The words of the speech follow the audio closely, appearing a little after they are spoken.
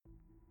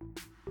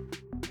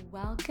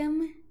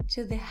Welcome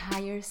to the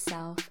Higher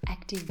Self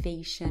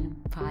Activation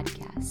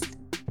Podcast.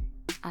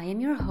 I am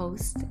your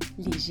host,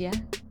 Ligia,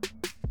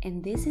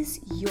 and this is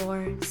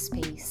your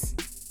space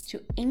to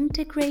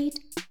integrate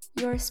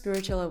your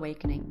spiritual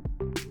awakening.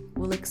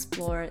 We'll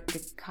explore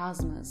the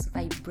cosmos,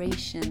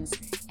 vibrations,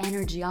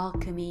 energy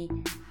alchemy,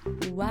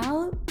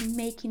 while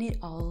making it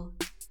all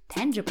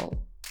tangible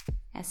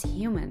as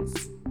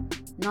humans,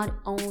 not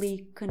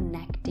only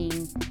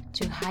connecting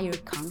to higher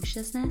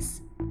consciousness,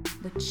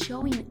 but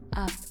showing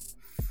up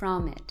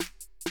from it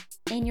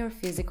in your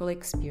physical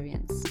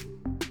experience.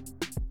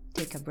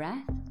 Take a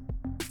breath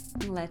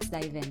and let's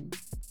dive in.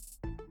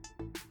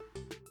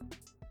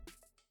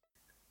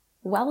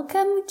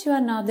 Welcome to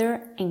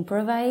another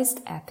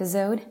improvised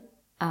episode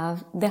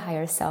of the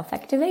Higher Self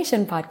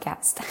Activation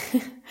Podcast.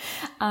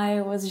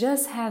 I was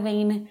just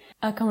having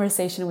a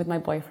conversation with my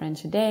boyfriend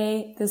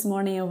this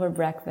morning over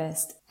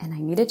breakfast, and I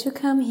needed to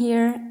come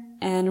here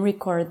and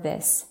record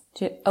this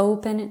to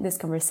open this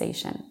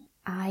conversation.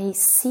 I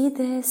see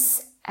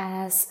this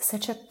as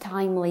such a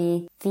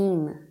timely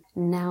theme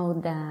now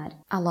that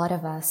a lot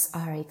of us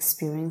are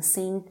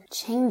experiencing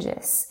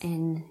changes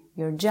in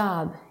your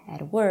job,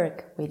 at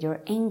work, with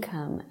your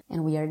income,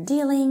 and we are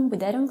dealing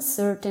with that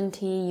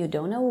uncertainty. You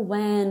don't know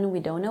when, we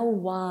don't know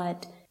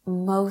what.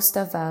 Most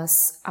of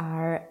us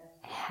are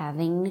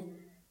having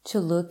to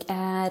look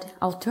at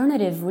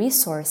alternative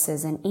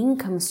resources and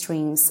income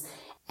streams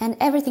and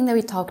everything that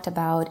we talked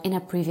about in a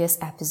previous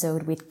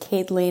episode with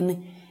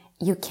Caitlin.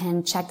 You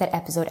can check that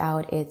episode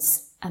out.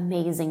 It's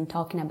amazing,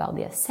 talking about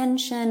the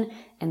ascension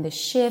and the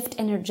shift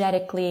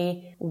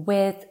energetically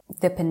with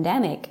the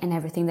pandemic and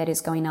everything that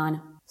is going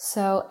on.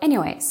 So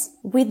anyways,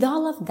 with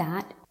all of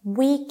that,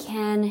 we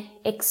can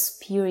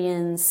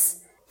experience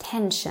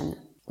tension,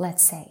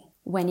 let's say,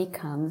 when it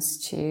comes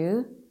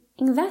to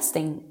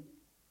investing,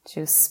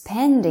 to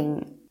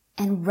spending.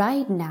 And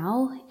right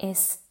now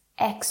is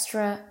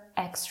extra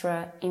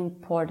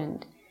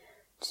important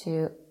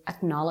to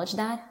acknowledge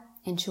that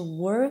and to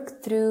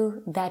work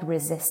through that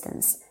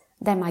resistance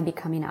that might be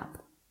coming up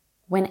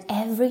when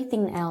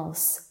everything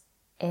else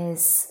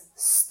is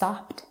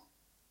stopped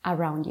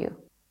around you.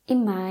 It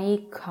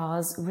might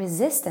cause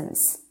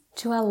resistance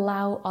to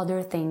allow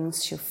other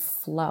things to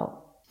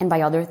flow. And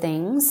by other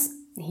things,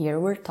 here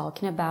we're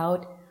talking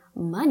about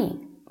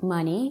money.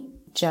 Money,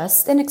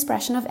 just an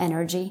expression of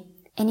energy,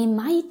 and it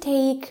might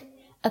take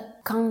a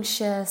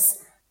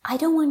conscious, I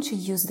don't want to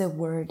use the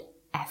word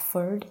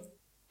effort,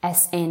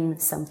 as in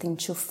something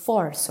to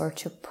force or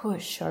to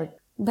push,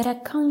 but a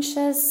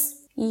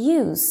conscious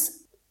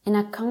use and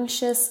a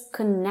conscious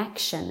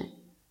connection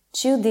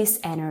to this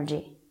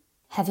energy.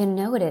 Have you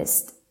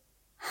noticed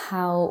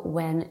how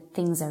when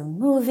things are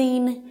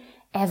moving,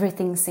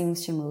 everything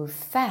seems to move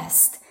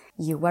fast?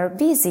 You are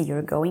busy,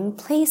 you're going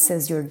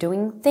places, you're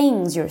doing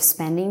things, you're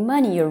spending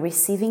money, you're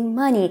receiving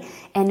money,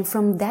 and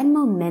from that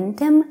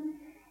momentum,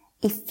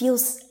 it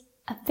feels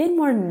a bit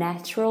more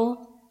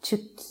natural to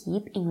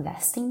keep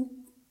investing.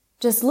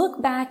 Just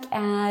look back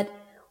at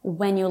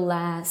when you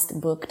last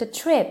booked a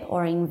trip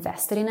or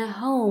invested in a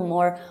home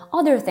or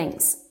other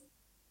things.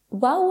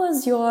 What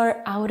was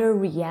your outer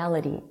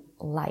reality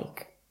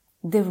like?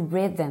 The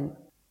rhythm?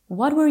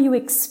 What were you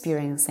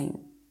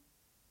experiencing?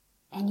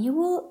 And you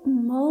will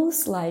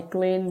most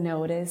likely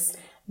notice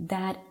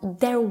that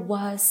there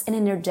was an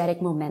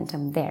energetic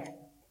momentum there.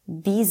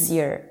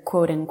 Busier,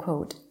 quote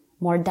unquote,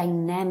 more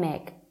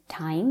dynamic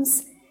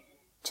times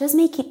just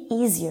make it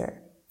easier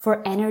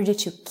for energy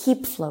to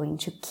keep flowing,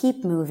 to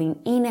keep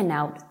moving in and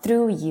out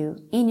through you,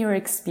 in your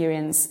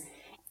experience,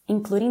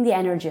 including the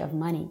energy of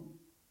money.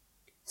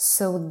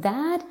 So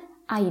that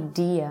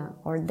idea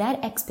or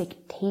that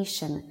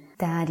expectation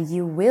that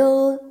you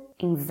will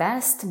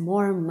invest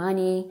more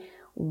money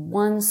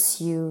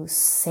once you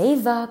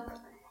save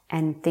up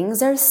and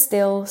things are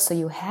still, so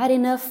you had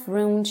enough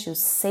room to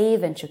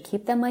save and to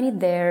keep the money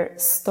there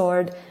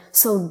stored,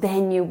 so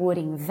then you would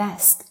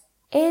invest.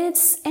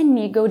 It's an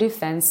ego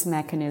defense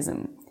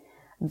mechanism.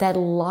 That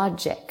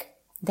logic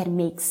that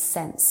makes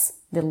sense.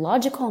 The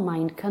logical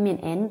mind coming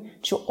in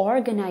to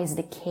organize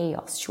the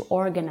chaos, to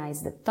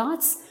organize the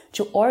thoughts,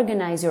 to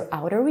organize your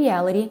outer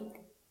reality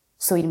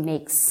so it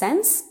makes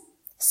sense,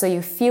 so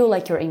you feel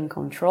like you're in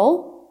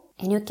control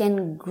and you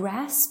can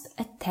grasp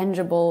a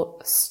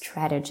tangible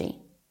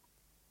strategy.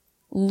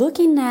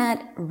 Looking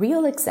at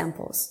real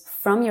examples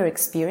from your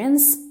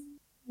experience,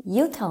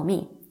 you tell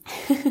me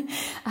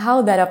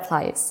how that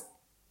applies.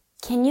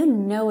 Can you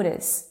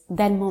notice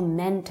that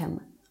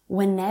momentum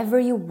whenever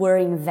you were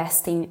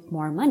investing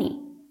more money?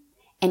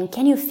 And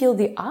can you feel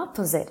the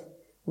opposite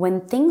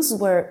when things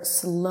were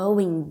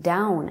slowing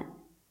down?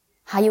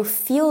 How you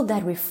feel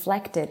that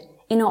reflected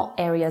in all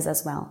areas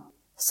as well.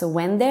 So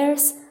when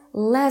there's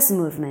less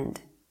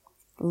movement,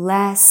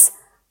 less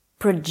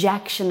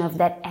projection of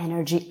that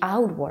energy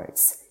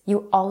outwards,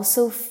 you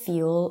also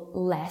feel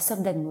less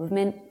of that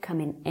movement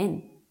coming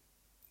in.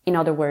 In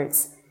other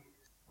words,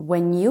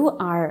 when you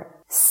are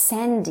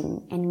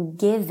sending and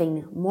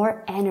giving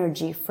more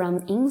energy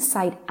from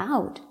inside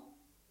out,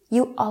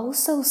 you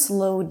also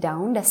slow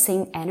down the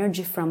same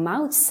energy from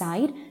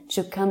outside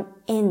to come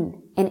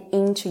in and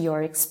into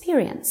your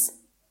experience.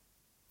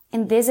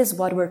 And this is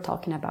what we're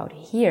talking about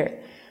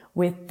here.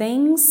 With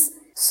things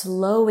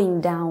slowing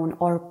down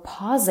or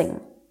pausing,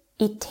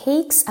 it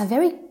takes a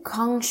very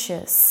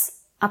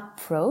conscious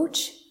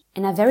approach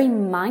and a very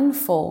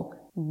mindful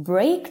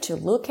break to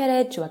look at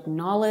it, to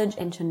acknowledge,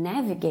 and to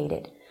navigate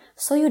it,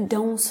 so you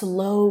don't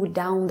slow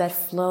down that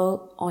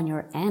flow on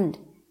your end.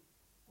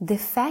 The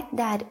fact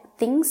that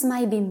things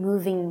might be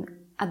moving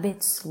a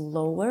bit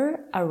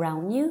slower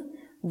around you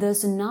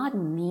does not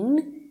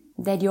mean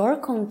that your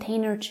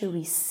container to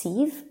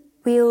receive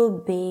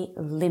will be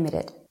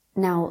limited.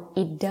 Now,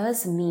 it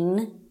does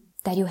mean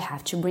that you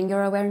have to bring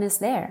your awareness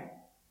there.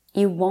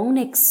 It won't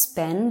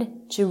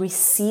expand to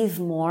receive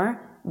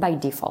more by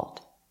default.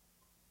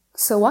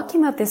 So what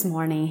came up this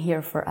morning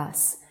here for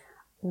us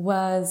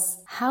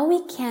was how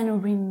we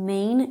can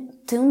remain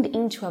tuned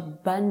into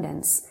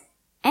abundance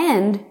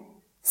and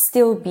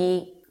still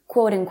be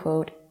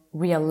quote-unquote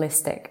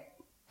realistic.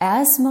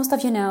 As most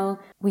of you know,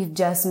 we've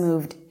just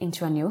moved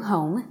into a new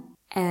home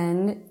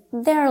and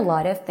there are a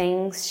lot of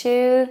things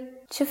to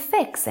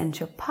fix and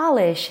to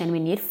polish, and we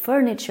need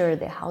furniture.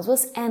 The house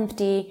was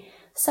empty.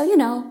 So,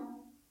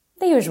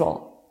 the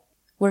usual.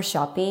 We're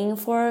shopping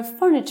for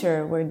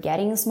furniture. We're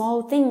getting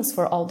small things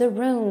for all the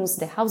rooms.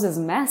 The house is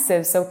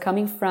massive. So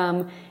coming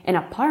from an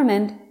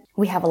apartment,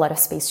 we have a lot of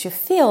space to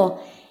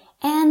fill.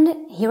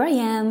 And here I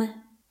am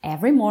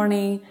every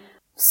morning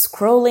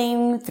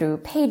scrolling through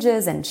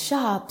pages and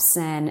shops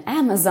and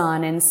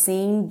Amazon and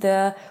seeing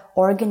the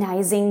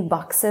organizing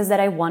boxes that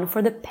I want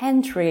for the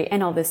pantry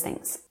and all these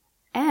things.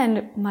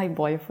 And my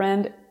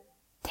boyfriend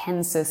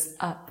tenses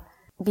up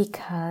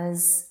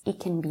because it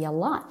can be a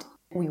lot.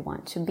 We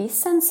want to be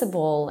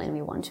sensible and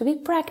we want to be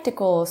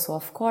practical. So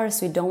of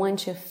course we don't want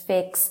to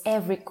fix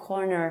every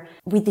corner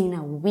within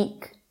a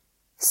week.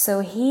 So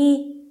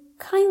he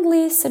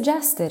kindly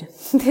suggested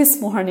this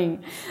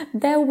morning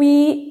that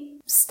we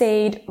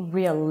stayed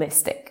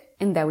realistic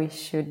and that we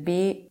should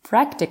be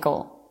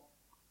practical.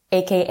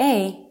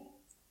 AKA,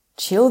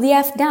 chill the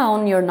F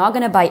down, you're not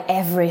gonna buy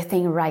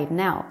everything right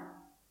now.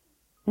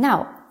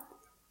 Now,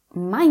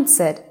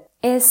 mindset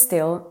is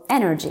still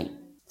energy.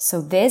 So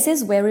this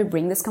is where we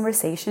bring this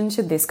conversation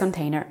to this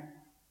container.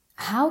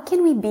 How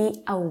can we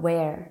be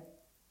aware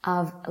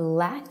of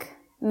lack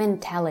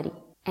mentality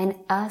and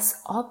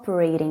us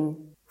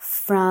operating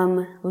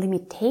from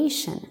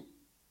limitation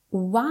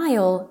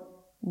while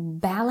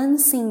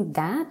balancing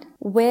that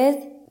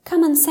with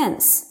common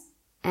sense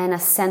and a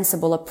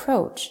sensible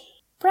approach?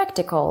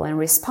 Practical and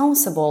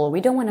responsible.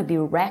 We don't want to be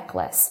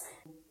reckless.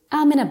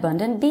 I'm an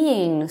abundant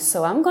being,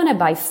 so I'm gonna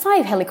buy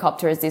 5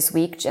 helicopters this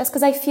week just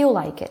because I feel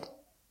like it.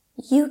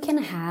 You can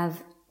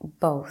have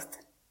both.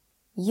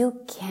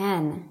 You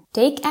can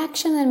take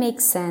action that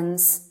makes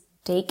sense,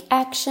 take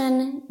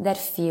action that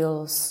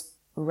feels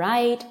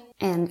right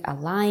and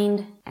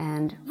aligned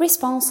and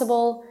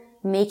responsible,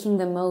 making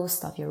the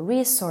most of your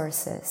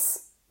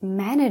resources,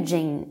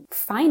 managing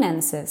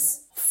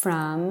finances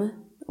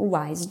from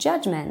wise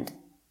judgment,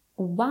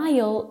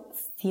 while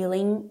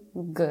feeling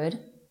good,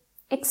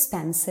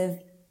 expansive,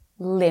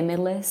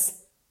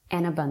 limitless,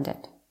 and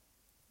abundant.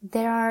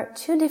 There are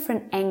 2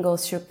 different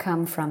angles to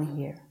come from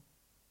here.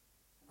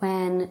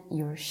 When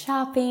you're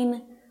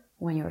shopping,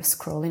 when you're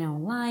scrolling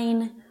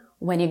online,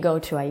 when you go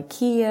to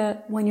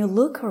IKEA, when you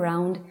look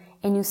around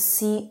and you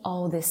see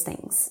all these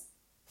things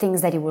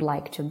that you would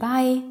like to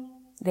buy,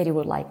 that you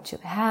would like to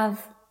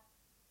have,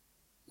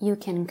 you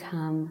can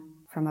come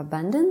from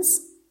abundance,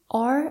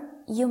 or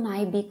you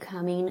might be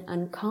coming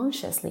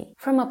unconsciously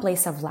from a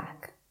place of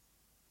lack.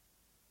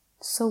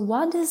 So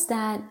what does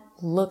that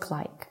look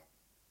like?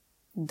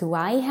 Do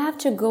I have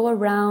to go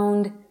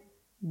around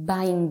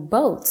buying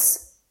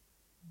boats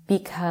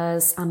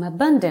because I'm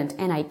abundant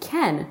and I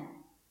can?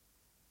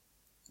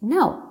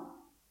 No.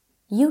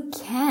 You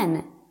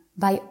can,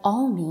 by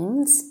all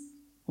means,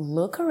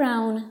 look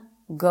around,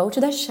 go to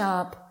the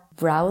shop,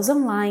 browse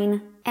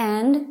online,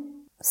 and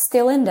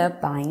still end up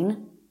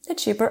buying the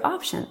cheaper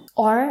option.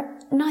 Or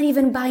not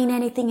even buying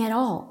anything at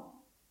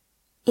all.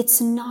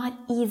 It's not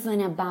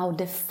even about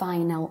the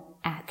final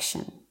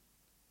action.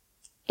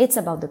 It's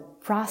about the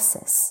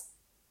process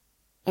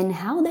and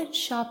how that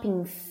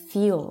shopping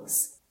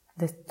feels,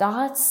 the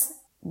thoughts,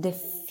 the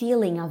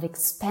feeling of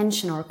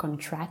expansion or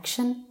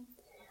contraction,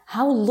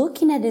 how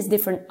looking at these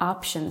different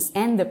options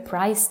and the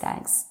price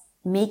tags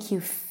make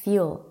you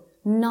feel,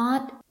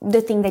 not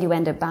the thing that you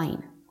end up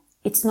buying.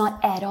 It's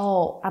not at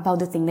all about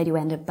the thing that you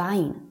end up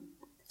buying.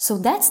 So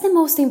that's the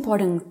most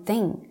important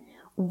thing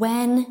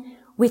when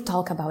we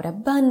talk about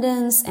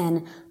abundance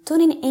and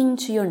tuning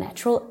into your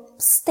natural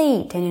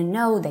state, and you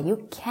know that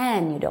you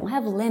don't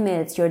have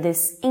limits, you're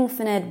this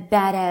infinite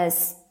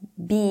badass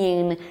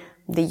being,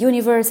 the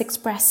universe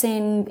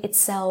expressing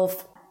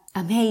itself.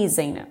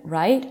 Amazing,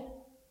 right?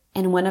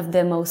 And one of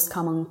the most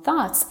common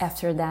thoughts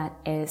after that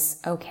is,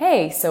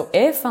 okay, so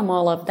if I'm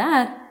all of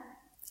that,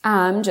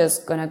 I'm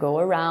just gonna go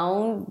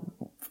around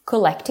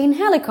collecting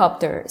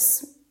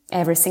helicopters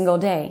every single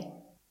day.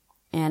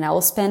 and I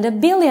will spend $1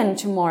 billion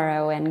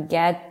tomorrow and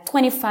get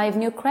 25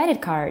 new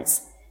credit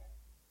cards.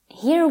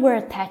 Here we're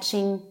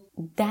attaching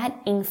that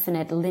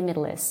infinite,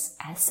 limitless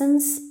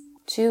essence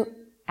to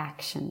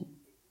action.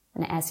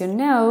 And as you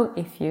know,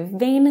 if you've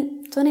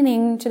been tuning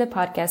in to the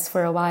podcast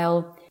for a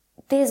while,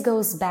 this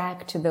goes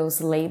back to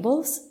those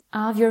labels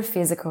of your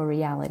physical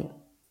reality.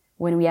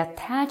 When we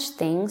attach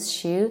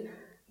things to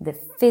the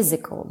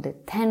physical, the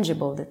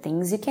tangible, the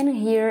things you can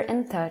hear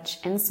and touch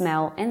and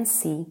smell and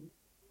see,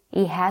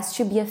 it has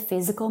to be a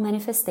physical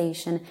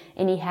manifestation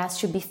and it has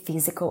to be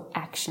physical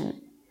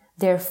action.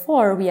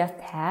 Therefore, we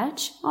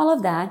attach all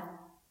of that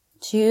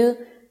to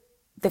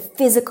the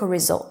physical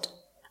result.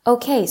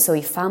 Okay, so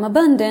if I'm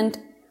abundant,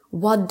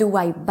 what do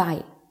I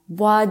buy?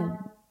 What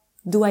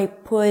do I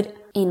put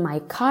in my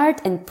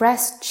cart and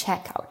press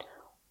checkout?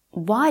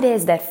 What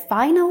is that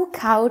final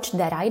couch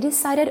that I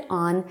decided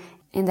on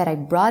and that I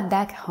brought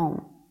back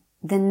home?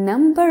 The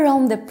number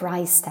on the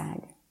price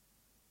tag.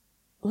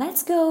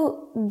 Let's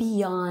go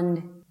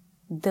beyond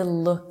the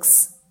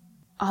looks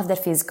of the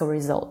physical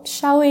result,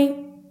 shall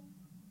we?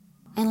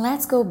 And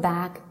let's go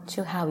back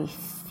to how it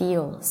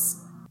feels.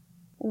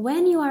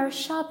 When you are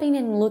shopping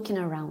and looking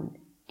around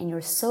and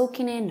you're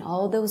soaking in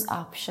all those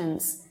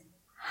options,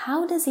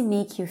 how does it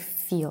make you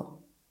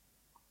feel?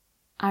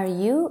 Are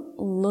you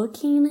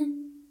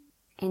looking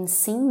and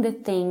seeing the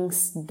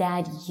things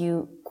that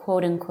you,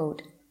 quote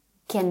unquote,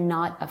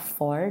 cannot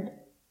afford?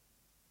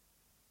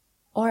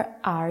 Or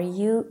are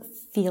you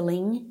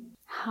feeling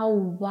how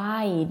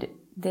wide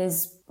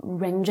this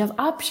range of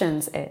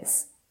options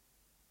is?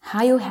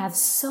 How you have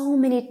so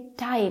many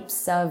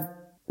types of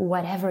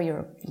whatever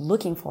you're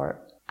looking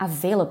for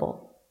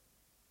available.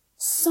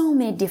 So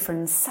many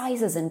different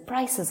sizes and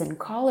prices and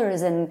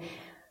colors, and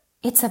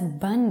it's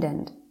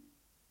abundant.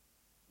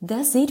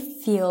 Does it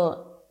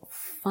feel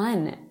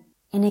fun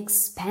and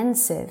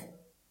expensive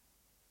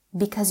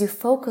because you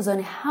focus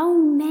on how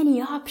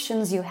many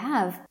options you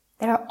have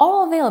that are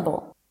all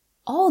available,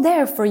 all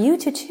there for you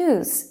to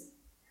choose?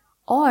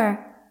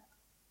 Or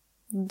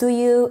do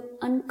you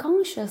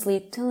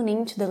unconsciously tune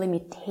into the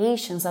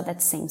limitations of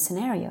that same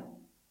scenario?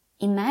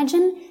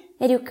 Imagine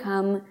that you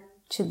come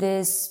to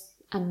this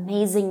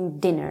amazing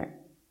dinner,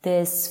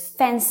 this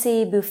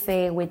fancy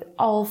buffet with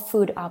all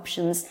food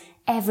options,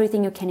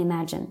 everything you can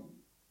imagine.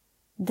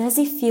 Does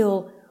it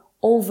feel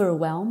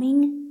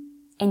overwhelming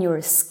and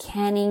you're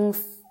scanning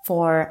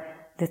for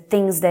the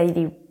things that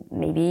you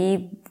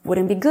maybe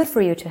wouldn't be good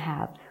for you to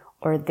have?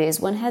 Or this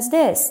one has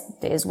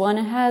this one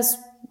has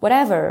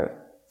whatever,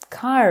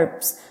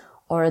 carbs,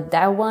 or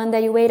that one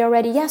that you ate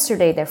already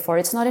yesterday, therefore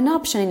it's not an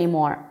option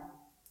anymore.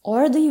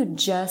 Or do you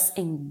just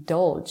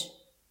indulge?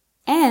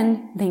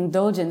 And the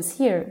indulgence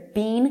here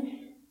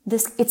being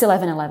this, it's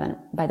 11:11,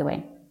 by the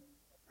way.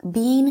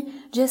 Being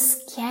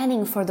just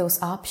scanning for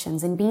those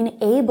options and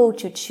being able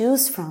to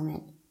choose from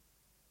it.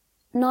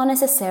 Not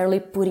necessarily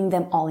putting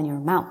them all in your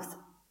mouth.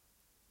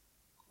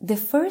 The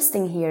first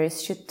thing here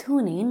is to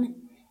tune in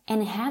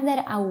and have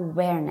that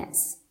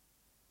awareness.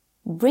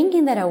 Bring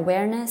in that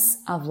awareness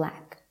of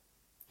lack.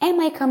 Am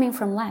I coming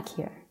from lack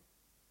here?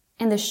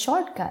 And the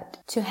shortcut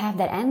to have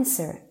that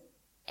answer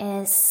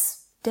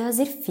is, does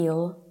it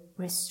feel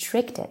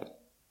restricted?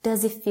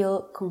 Does it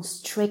feel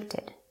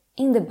constricted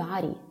in the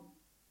body?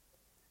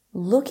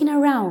 Looking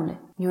around,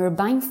 you're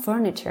buying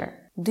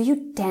furniture. Do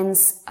you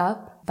tense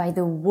up by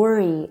the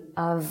worry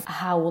of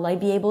how will I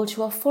be able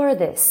to afford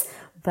this?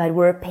 But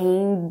we're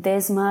paying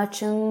this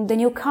much on the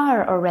new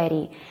car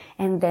already.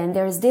 And then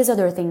there's this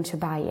other thing to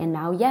buy. And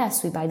now,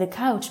 yes, we buy the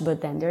couch,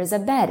 but then there's a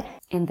bed.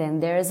 And then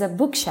there's a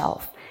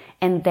bookshelf.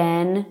 And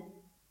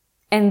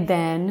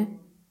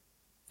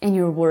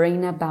you're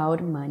worrying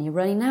about money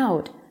running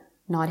out,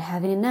 not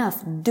having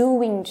enough,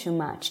 doing too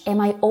much.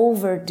 Am I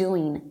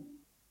overdoing?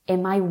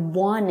 Am I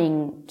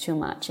wanting too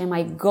much? Am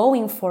I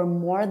going for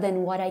more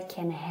than what I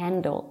can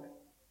handle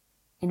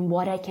and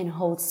what I can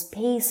hold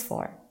space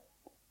for?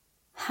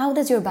 How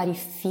does your body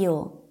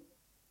feel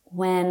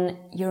when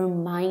your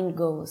mind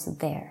goes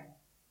there?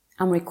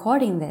 I'm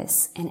recording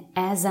this, and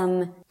as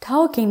I'm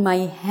talking, my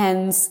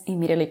hands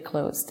immediately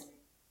closed.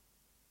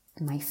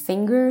 My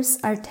fingers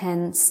are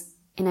tense,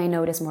 and I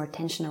notice more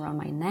tension around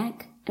my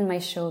neck and my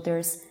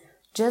shoulders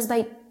just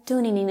by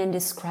tuning in and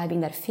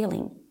describing that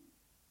feeling.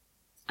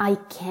 I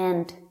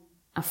can't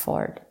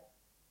afford.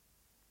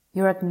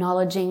 You're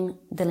acknowledging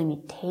the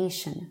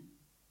limitation.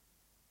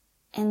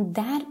 And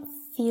that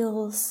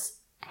feels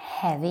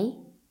heavy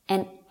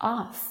and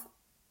off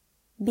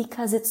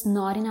because it's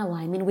not in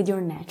alignment with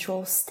your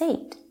natural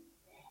state.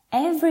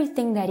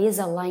 Everything that is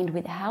aligned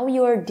with how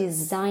you're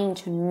designed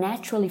to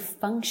naturally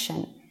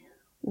function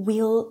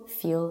will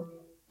feel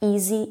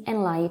easy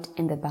and light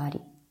in the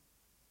body.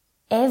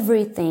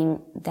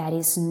 Everything that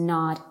is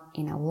not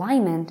in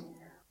alignment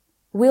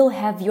will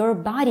have your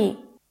body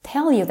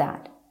tell you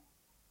that.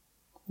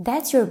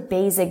 That's your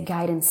basic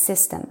guidance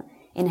system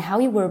in how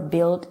you were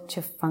built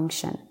to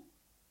function.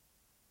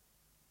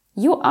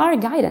 You are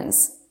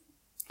guidance.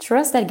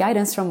 Trust that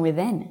guidance from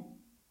within,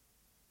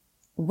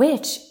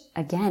 which,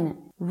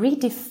 again,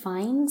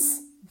 redefines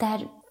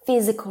that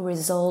physical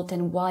result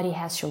and what it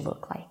has to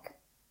look like.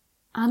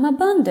 I'm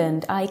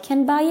abundant. I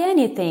can buy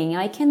anything.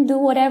 I can do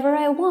whatever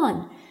I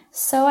want.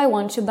 So I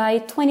want to buy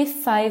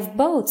 25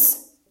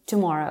 boats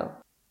tomorrow.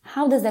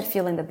 How does that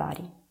feel in the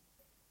body?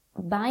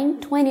 Buying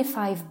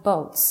 25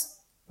 boats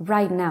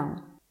right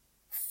now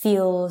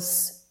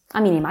feels,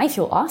 it might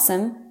feel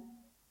awesome,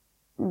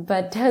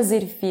 but does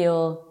it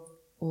feel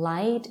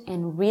light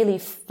and really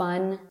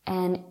fun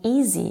and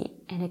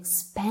easy and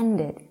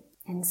expanded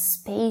and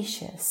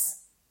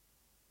spacious?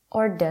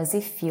 Or does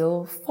it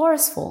feel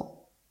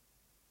forceful?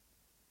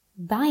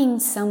 Buying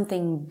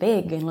something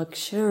big and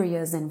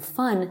luxurious and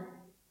fun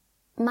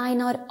might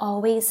not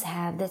always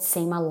have that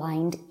same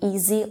aligned,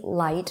 easy,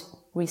 light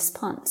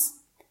response.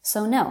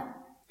 So no,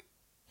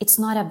 it's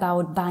not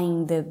about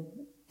buying the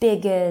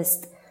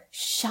biggest,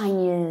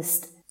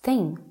 shiniest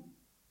thing.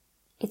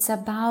 It's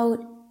about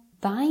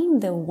buying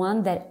the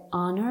one that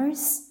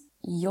honors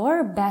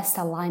your best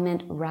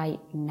alignment right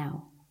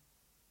now.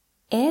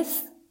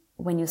 If,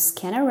 when you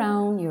scan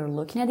around, you're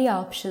looking at the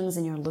options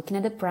and you're looking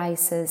at the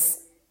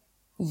prices,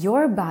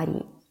 your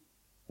body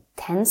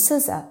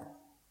tenses up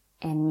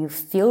and you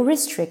feel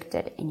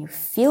restricted and you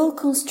feel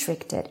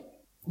constricted,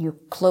 you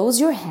close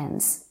your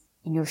hands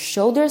and your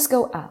shoulders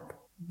go up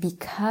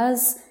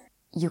because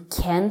you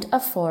can't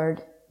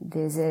afford,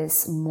 this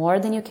is more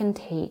than you can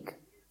take,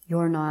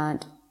 you're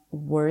not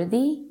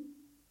worthy,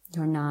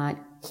 you're not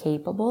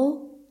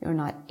capable, you're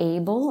not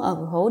able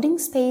of holding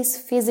space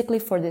physically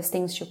for these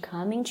things to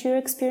come into your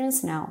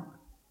experience now.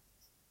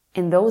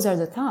 And those are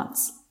the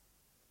thoughts.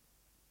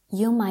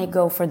 You might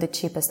go for the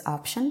cheapest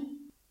option.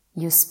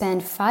 You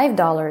spend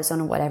 $5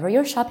 on whatever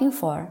you're shopping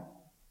for,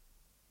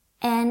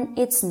 and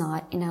it's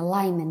not in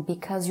alignment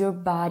because your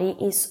body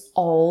is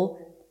all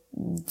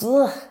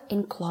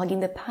in clogging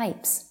the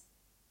pipes.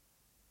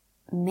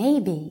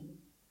 Maybe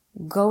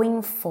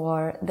going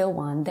for the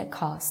one that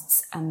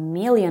costs $1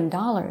 million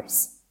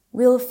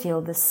will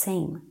feel the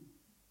same.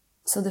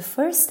 So the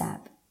first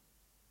step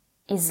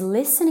is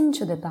listening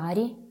to the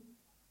body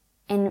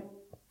and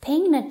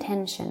paying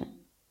attention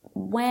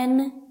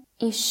when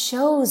it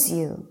shows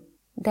you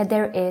that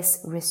there is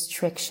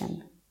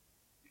restriction.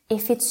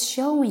 If it's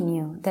showing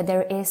you that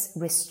there is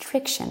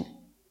restriction,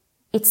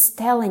 it's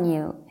telling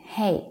you,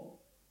 hey,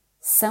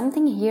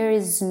 something here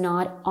is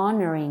not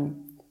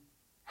honoring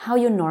how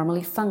you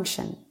normally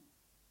function.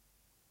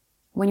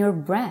 When your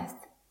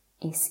breath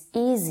is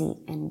easy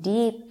and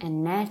deep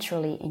and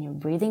naturally and you're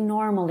breathing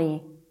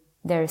normally,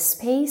 there's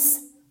space,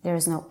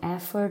 there's no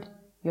effort,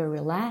 you're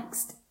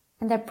relaxed,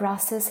 and that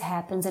process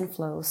happens and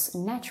flows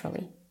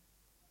naturally.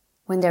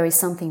 When there is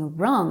something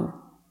wrong,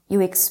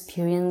 you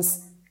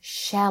experience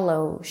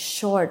shallow,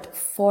 short,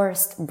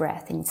 forced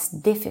breath, and it's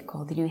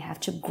difficult and you have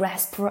to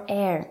grasp for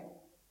air.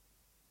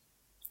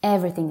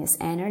 Everything is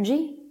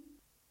energy,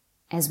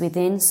 as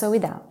within, so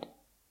without.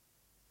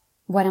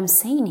 What I'm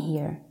saying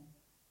here,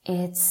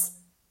 it's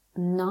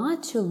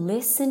not to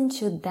listen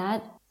to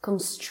that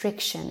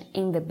constriction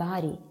in the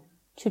body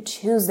to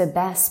choose the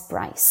best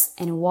price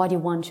and what you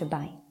want to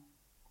buy.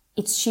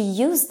 It's to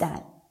use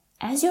that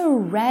as your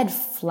red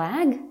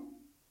flag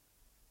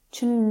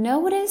to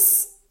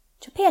notice,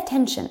 to pay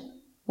attention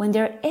when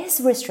there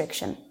is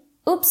restriction.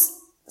 Oops,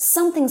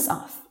 something's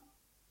off.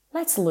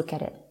 Let's look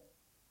at it.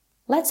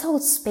 Let's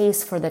hold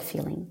space for that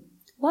feeling.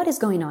 What is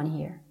going on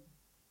here?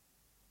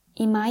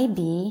 It might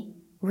be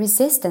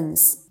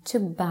resistance to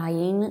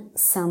buying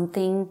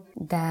something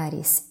that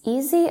is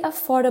easy,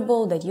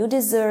 affordable, that you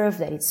deserve,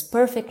 that it's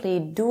perfectly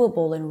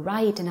doable and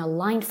right and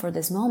aligned for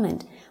this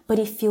moment, but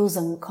it feels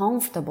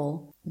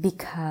uncomfortable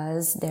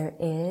because there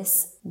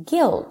is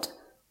guilt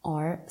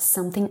or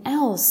something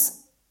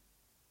else.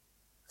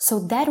 So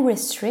that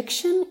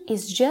restriction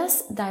is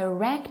just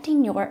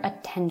directing your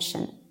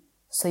attention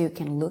so you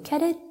can look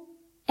at it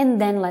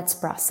and then let's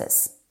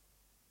process.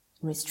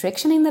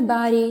 Restriction in the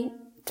body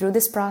through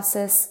this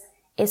process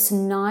is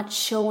not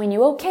showing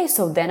you, okay,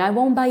 so then I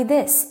won't buy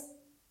this.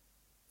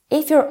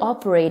 If you're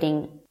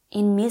operating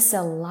in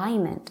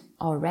misalignment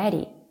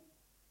already,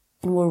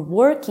 and we're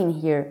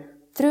working here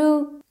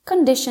through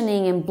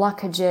conditioning and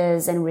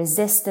blockages and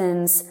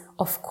resistance,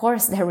 of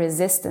course that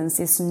resistance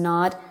is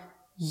not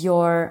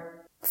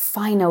your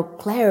final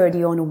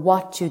clarity on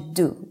what to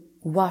do,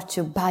 what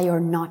to buy or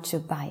not to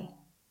buy.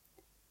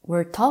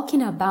 We're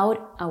talking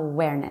about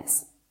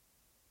awareness.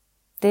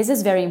 This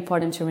is very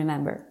important to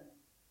remember.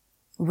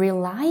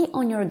 Rely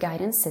on your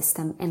guidance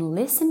system and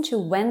listen to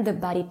when the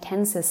body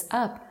tenses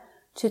up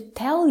to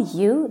tell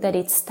you that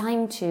it's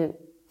time to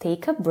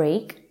take a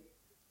break,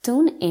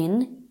 tune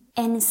in,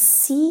 and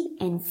see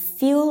and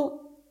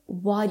feel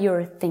what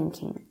you're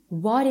thinking,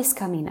 what is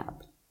coming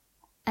up.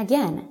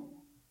 Again,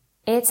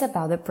 it's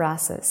about the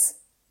process.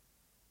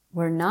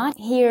 We're not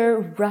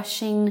here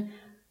rushing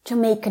to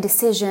make a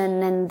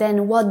decision and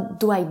then what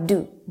do I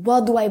do?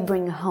 What do I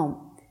bring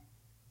home?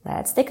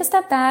 Let's take a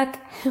step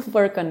back.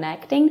 We're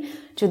connecting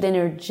to the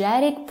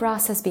energetic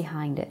process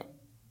behind it.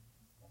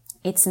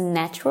 It's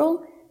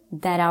natural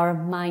that our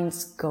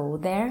minds go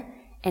there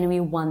and we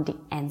want the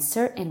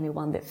answer, and we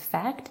want the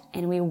fact,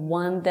 and we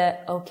want the,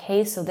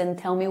 okay, so then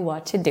tell me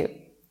what to do.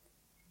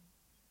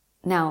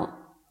 Now,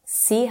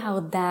 see how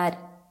that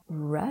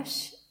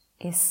rush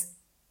is,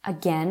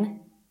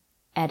 again,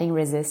 adding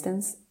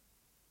resistance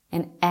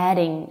and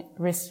adding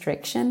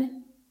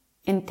restriction,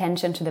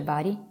 intention to the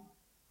body?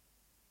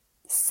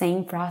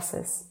 Same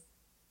process.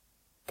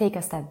 Take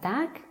a step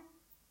back.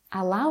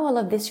 Allow all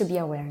of this to be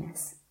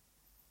awareness.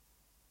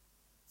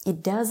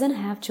 It doesn't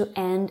have to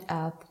end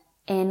up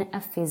in a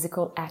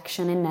physical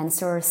action and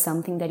answer or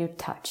something that you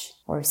touch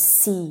or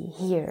see,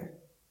 hear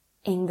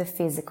in the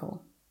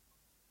physical.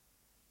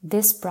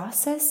 This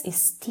process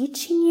is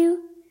teaching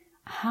you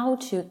how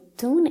to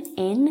tune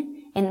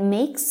in and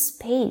make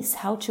space,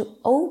 how to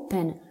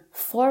open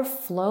for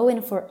flow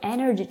and for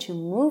energy to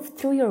move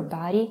through your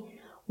body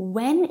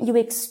when you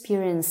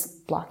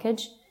experience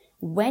blockage,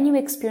 when you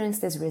experience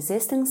this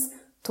resistance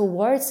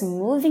towards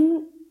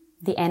moving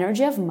the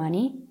energy of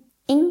money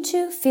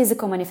into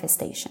physical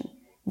manifestation.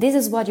 This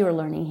is what you're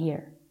learning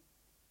here.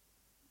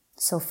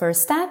 So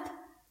first step,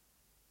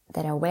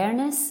 that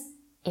awareness,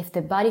 if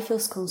the body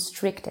feels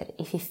constricted,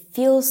 if it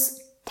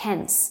feels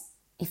tense,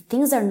 if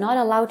things are not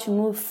allowed to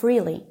move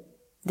freely,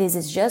 this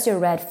is just your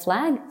red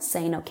flag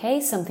saying,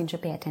 okay, something to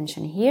pay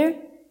attention here.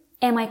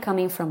 Am I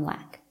coming from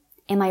lack?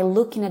 Am I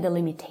looking at the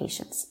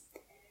limitations?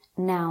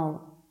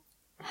 Now,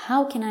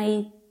 how can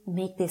I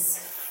make this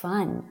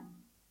fun?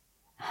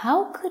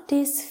 How could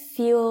this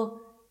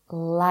feel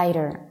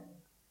lighter?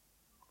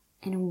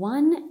 And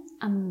one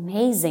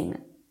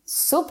amazing,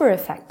 super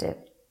effective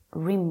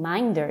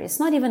reminder, it's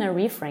not even a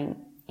reframe,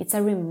 it's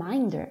a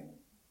reminder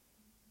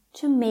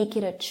to make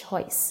it a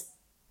choice.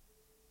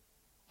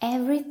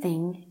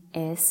 Everything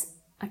is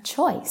a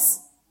choice.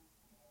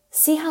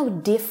 See how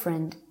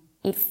different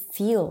it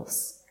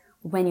feels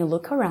when you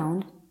look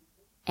around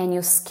and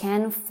you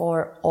scan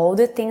for all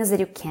the things that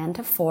you can't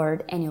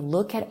afford and you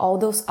look at all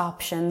those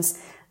options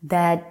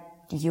that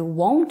you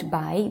won't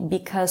buy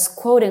because,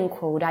 quote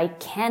unquote, I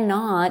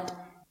cannot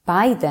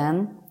buy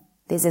them.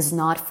 This is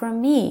not for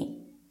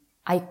me.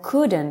 I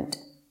couldn't,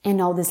 and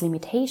all these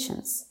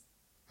limitations.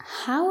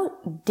 How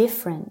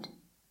different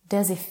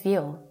does it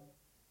feel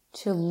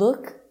to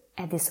look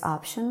at these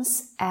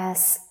options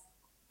as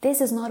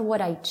this is not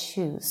what I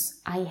choose.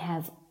 I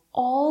have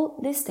all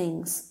these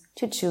things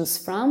to choose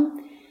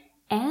from,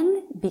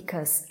 and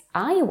because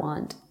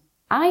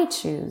I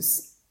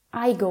choose,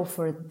 I go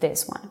for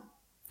this one.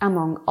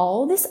 Among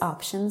all these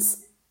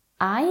options,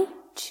 I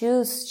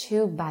choose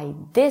to buy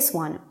this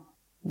one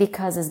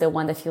because it's the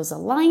one that feels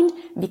aligned,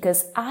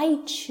 because I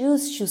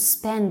choose to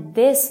spend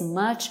this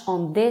much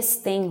on this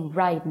thing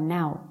right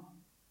now.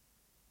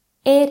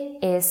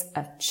 It is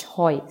a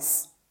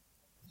choice.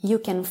 You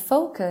can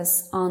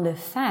focus on the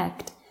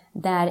fact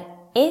that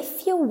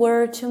if you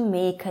were to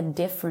make a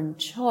different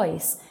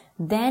choice,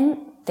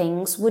 then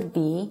things would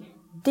be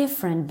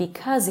different,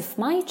 because if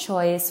my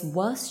choice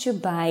was to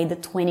buy the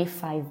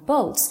 25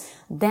 boats,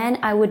 then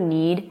I would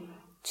need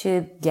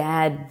to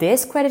get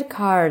this credit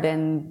card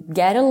and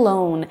get a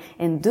loan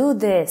and do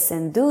this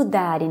and do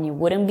that, and it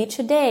wouldn't be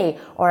today,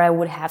 or I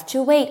would have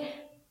to wait.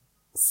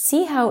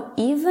 See how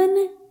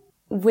even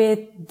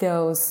with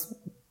those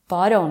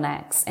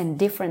bottlenecks and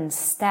different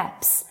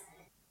steps,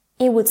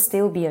 it would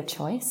still be a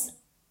choice?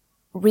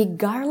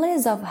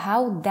 Regardless of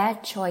how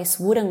that choice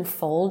would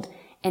unfold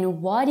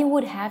and what you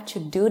would have to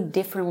do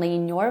differently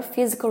in your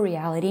physical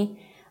reality,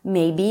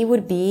 maybe it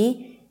would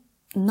be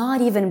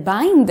not even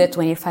buying the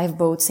 25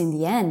 boats in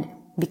the end,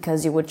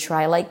 because you would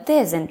try like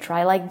this and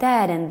try like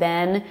that and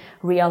then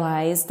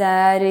realize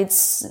that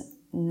it's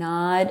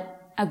not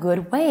a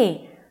good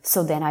way.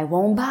 So then I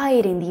won't buy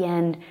it in the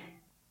end.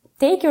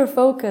 Take your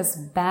focus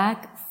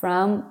back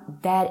from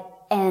that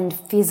end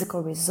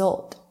physical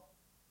result.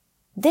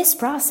 This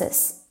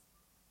process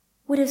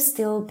would have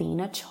still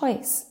been a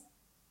choice.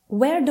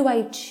 Where do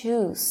I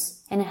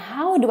choose and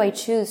how do I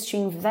choose to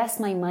invest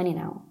my money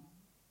now?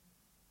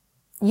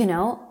 You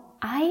know,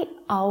 I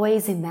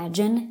always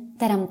imagine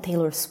that I'm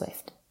Taylor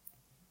Swift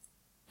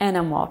and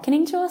I'm walking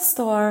into a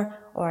store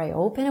or I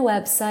open a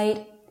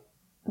website.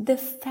 The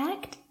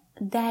fact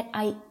that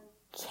I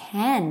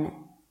can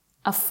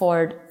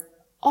afford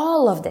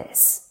all of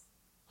this,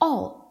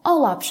 all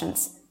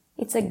options,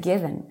 it's a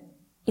given.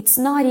 It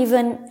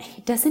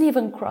doesn't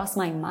even cross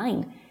my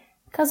mind.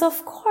 Because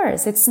of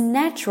course, it's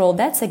natural,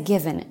 that's a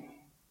given.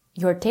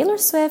 You're Taylor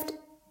Swift,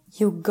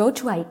 you go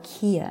to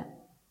IKEA.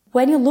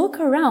 When you look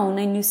around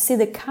and you see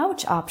the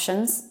couch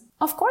options,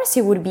 of course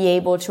you would be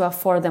able to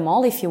afford them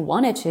all if you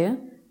wanted to.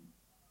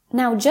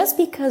 Now, just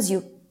because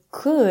you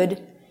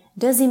could,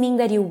 doesn't mean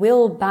that you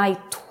will buy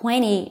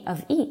 20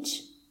 of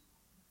each.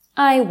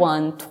 I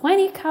want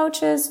 20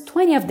 couches,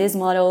 20 of this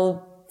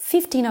model,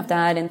 15 of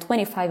that, and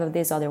 25 of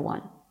this other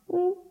one.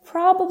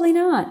 Probably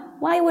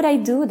not. Why would I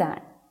do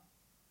that?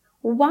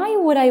 Why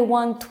would I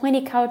want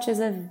 20 couches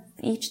of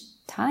each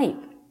type?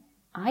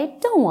 I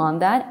don't want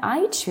that.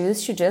 I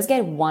choose to just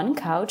get one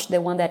couch,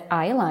 the one that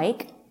I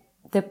like,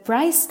 the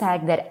price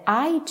tag that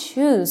I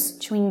choose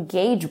to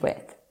engage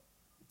with.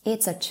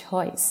 It's a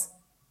choice.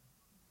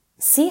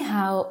 See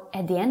how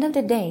at the end of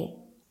the day,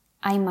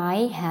 I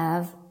might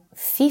have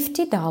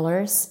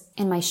 $50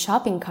 in my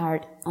shopping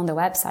cart on the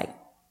website,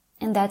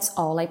 and that's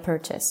all I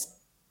purchase.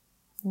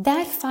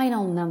 That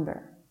final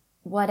number,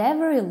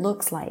 whatever it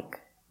looks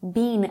like,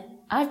 being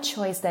a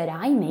choice that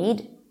I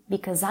made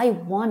because I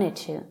wanted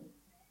to,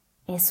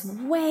 is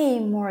way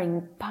more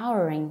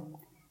empowering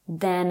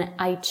than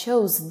I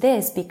chose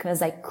this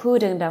because I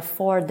couldn't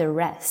afford the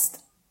rest.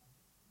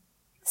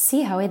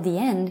 See how at the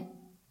end,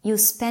 you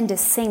spend the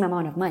same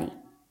amount of money.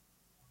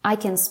 I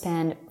can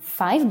spend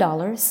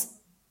 $5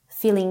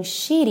 feeling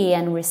shitty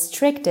and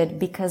restricted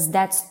because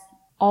that's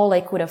all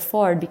I could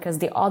afford because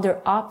the other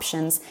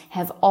options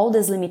have all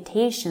these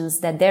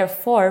limitations that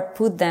therefore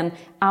put them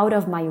out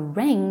of my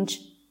range.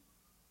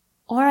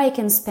 Or I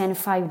can spend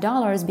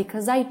 $5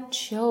 because I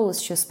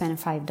chose to spend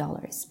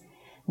 $5.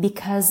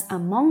 Because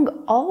among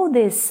all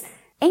these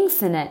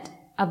infinite,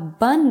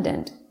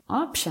 abundant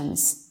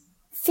options,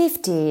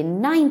 50,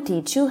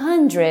 90,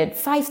 200,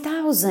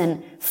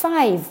 5,000,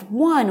 5,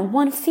 1,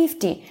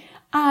 150,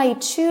 I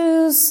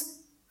choose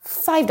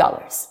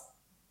 $5.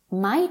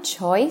 My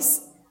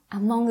choice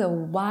among a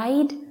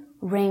wide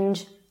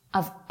range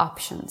of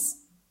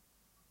options.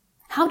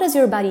 How does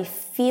your body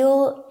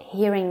feel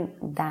hearing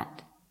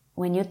that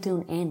when you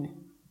tune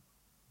in?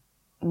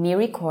 Me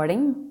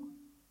recording,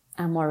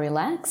 I'm more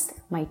relaxed,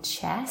 my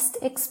chest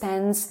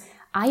expands,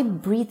 I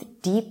breathe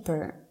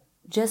deeper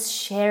just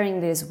sharing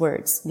these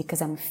words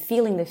because I'm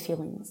feeling the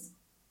feelings.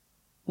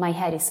 My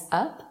head is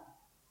up,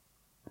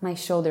 my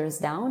shoulders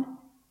down.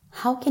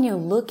 How can you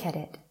look at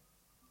it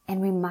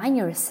and remind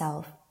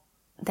yourself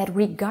that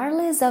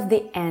regardless of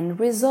the end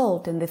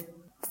result and the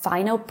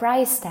final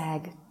price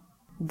tag,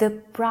 the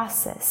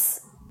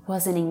process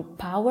was an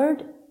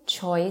empowered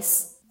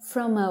choice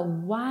from a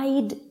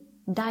wide,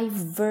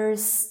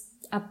 diverse,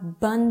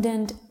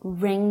 abundant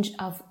range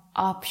of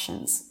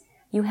options.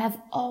 You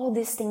have all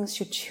these things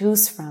to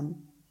choose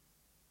from.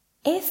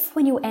 If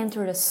when you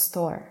enter a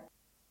store,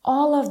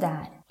 all of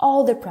that,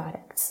 all the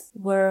products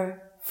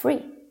were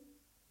free,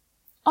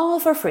 all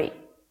for free.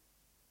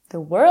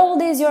 The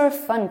world is your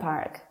fun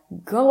park.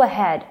 Go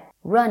ahead,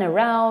 run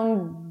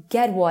around,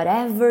 get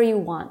whatever you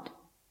want.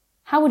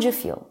 How would you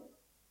feel?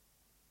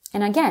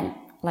 And again,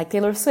 like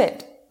Taylor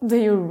Swift, do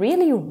you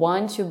really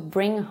want to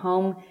bring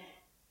home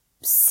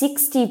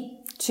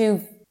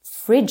 62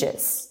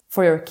 fridges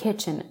for your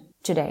kitchen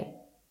today?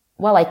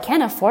 Well, I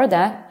can afford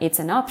that. It's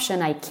an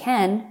option. I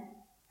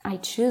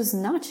choose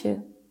not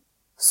to.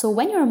 So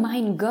when your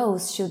mind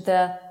goes to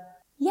the,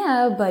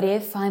 yeah, but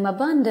if I'm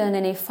abundant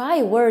and if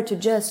I were to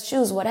just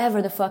choose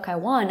whatever the fuck I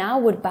want, I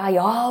would buy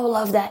all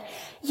of that.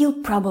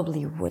 You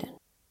probably wouldn't.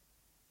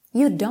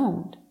 You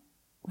don't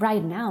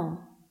right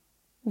now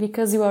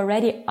because you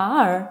already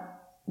are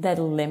that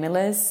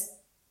limitless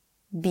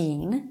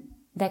being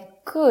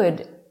that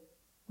could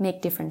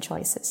make different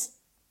choices.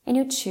 And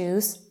you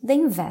choose the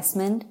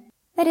investment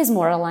that is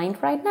more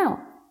aligned right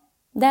now.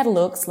 That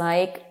looks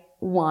like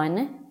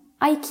one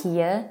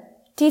IKEA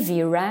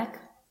TV rack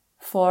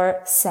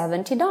for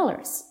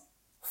 $70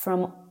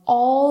 from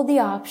all the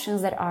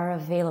options that are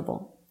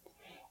available.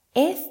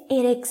 If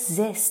it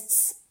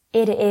exists,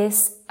 it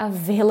is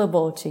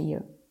available to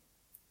you.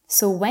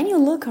 So when you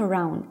look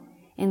around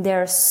and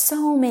there are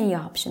so many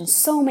options,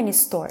 so many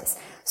stores,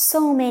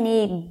 so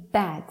many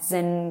bags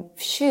and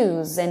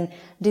shoes and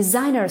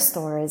designer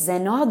stores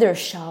and other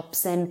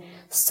shops and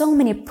so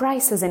many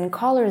prices and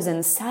colors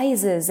and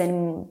sizes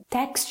and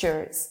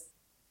textures,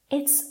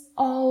 it's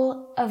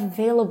all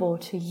available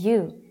to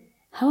you.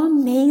 How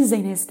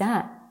amazing is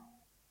that?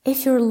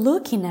 If you're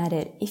looking at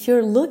it, if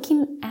you're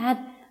looking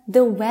at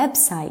the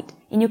website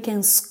and you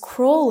can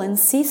scroll and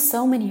see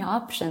so many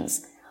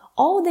options,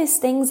 all these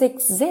things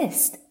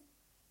exist.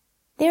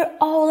 They're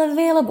all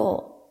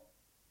available.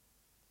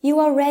 You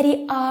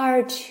already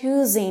are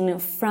choosing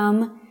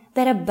from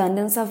that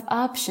abundance of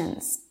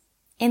options.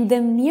 And the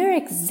mere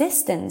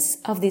existence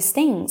of these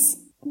things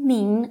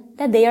mean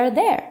that they are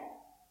there,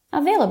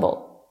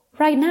 available,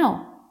 right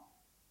now.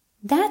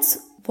 That's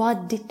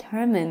what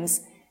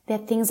determines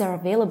that things are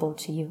available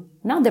to you.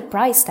 Not the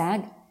price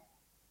tag,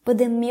 but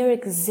the mere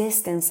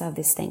existence of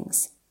these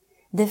things.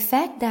 The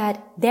fact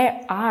that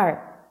there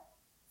are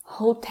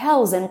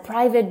hotels and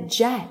private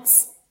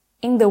jets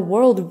in the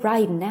world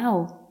right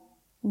now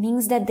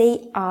means that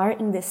they are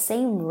in the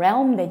same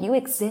realm that you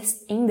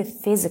exist in the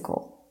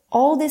physical.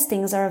 All these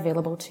things are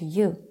available to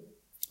you.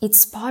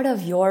 It's part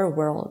of your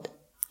world.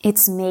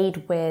 It's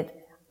made with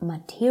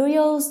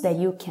materials that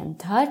you can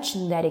touch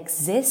and that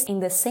exist in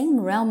the same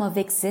realm of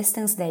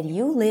existence that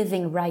you live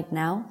in right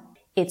now.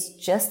 It's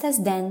just as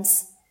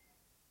dense.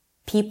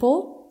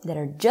 People that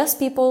are just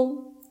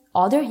people,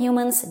 other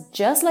humans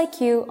just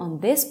like you on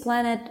this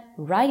planet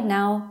right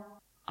now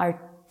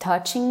are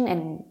touching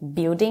and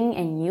building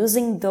and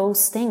using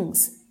those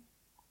things.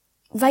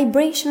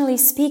 Vibrationally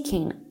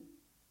speaking,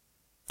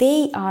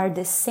 they are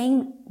the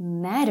same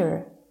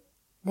matter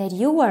that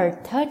you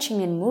are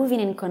touching and moving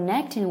and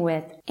connecting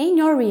with in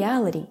your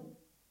reality.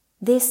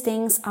 These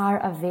things are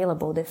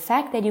available. The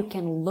fact that you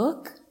can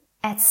look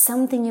at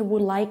something you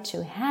would like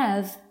to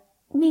have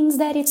means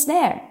that it's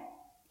there.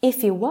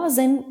 If it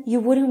wasn't, you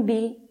wouldn't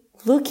be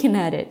looking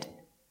at it.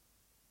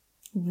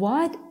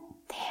 What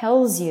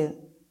tells you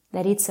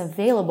that it's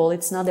available?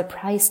 It's not the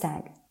price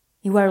tag.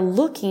 You are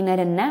looking at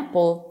an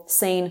apple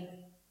saying,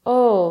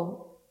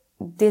 oh,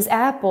 this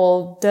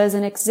apple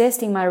doesn't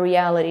exist in my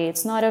reality.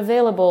 It's not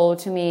available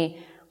to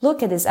me.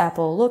 Look at this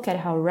apple. Look at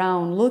how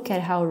round. Look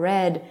at how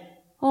red.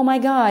 Oh my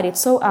God, it's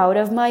so out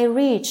of my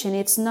reach and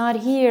it's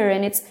not here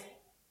and it's...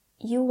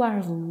 You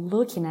are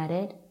looking at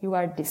it. You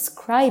are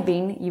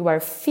describing. You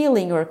are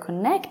feeling. You are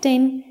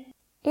connecting.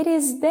 It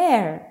is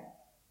there.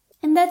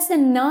 And that's the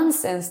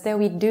nonsense that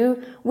we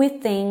do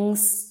with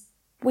things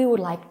we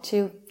would like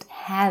to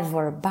have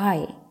or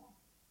buy.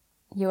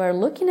 You are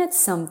looking at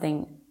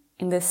something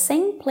in the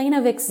same plane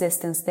of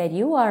existence that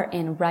you are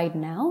in right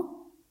now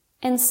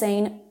and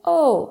saying,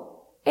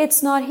 oh,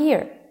 it's not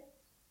here.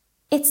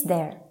 It's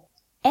there.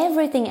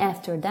 Everything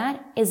after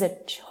that is a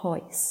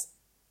choice.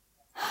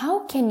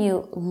 How can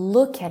you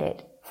look at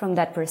it from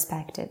that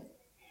perspective?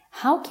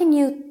 How can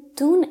you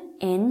tune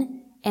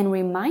in and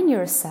remind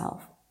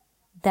yourself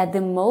that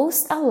the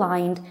most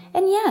aligned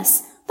and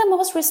yes, the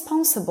most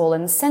responsible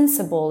and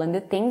sensible and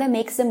the thing that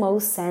makes the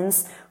most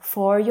sense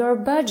for your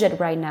budget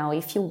right now,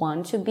 if you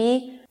want to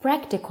be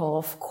practical,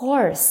 of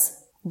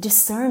course,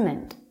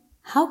 discernment.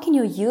 How can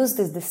you use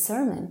this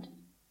discernment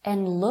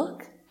and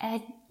look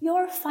at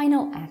your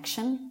final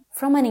action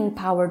from an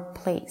empowered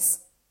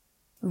place,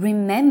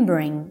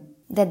 remembering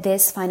that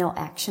this final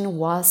action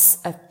was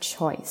a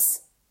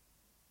choice?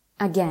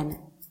 Again,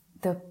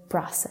 the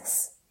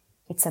process.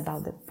 It's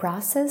about the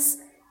process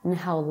and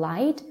how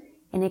light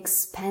and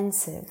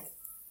expansive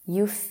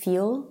you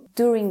feel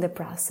during the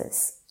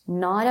process,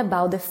 not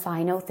about the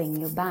final thing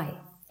you buy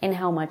and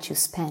how much you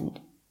spend.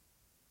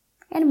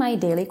 And my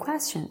daily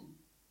question: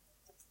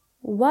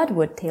 what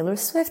would Taylor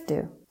Swift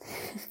do?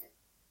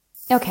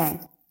 Okay,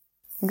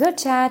 good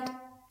chat.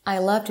 I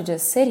love to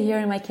just sit here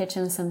in my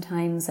kitchen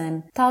sometimes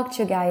and talk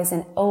to you guys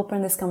and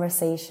open this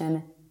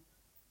conversation.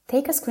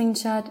 Take a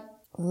screenshot.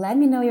 Let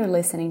me know you're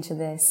listening to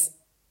this.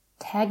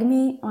 Tag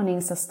me on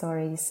Insta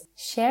stories.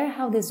 Share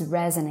how this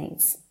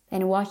resonates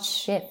and what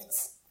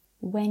shifts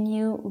when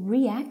you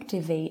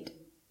reactivate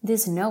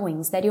these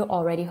knowings that you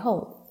already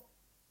hold.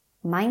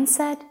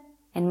 Mindset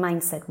and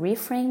mindset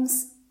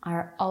reframes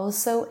are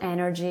also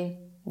energy.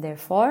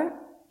 Therefore,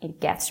 it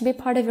gets to be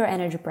part of your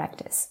energy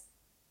practice.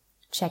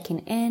 Checking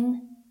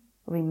in,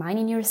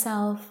 reminding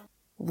yourself,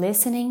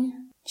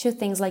 listening to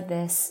things like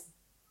this.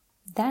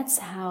 That's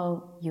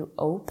how you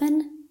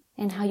open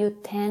and how you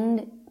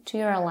tend to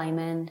your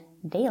alignment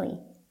daily.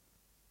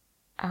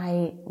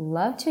 I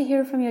love to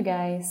hear from you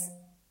guys.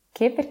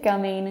 Keep it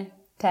coming.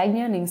 Tag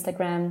me on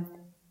Instagram,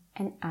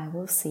 and I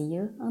will see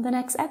you on the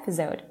next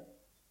episode.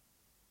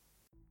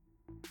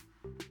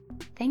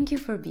 Thank you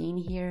for being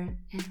here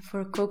and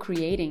for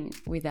co-creating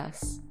with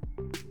us.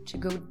 To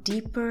go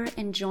deeper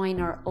and join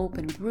our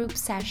open group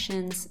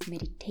sessions,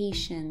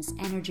 meditations,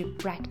 energy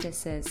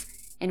practices,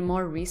 and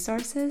more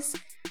resources,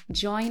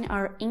 join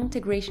our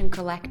Integration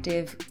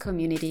Collective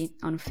community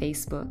on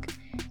Facebook.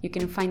 You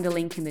can find the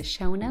link in the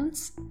show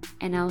notes,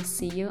 and I'll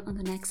see you on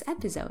the next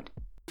episode.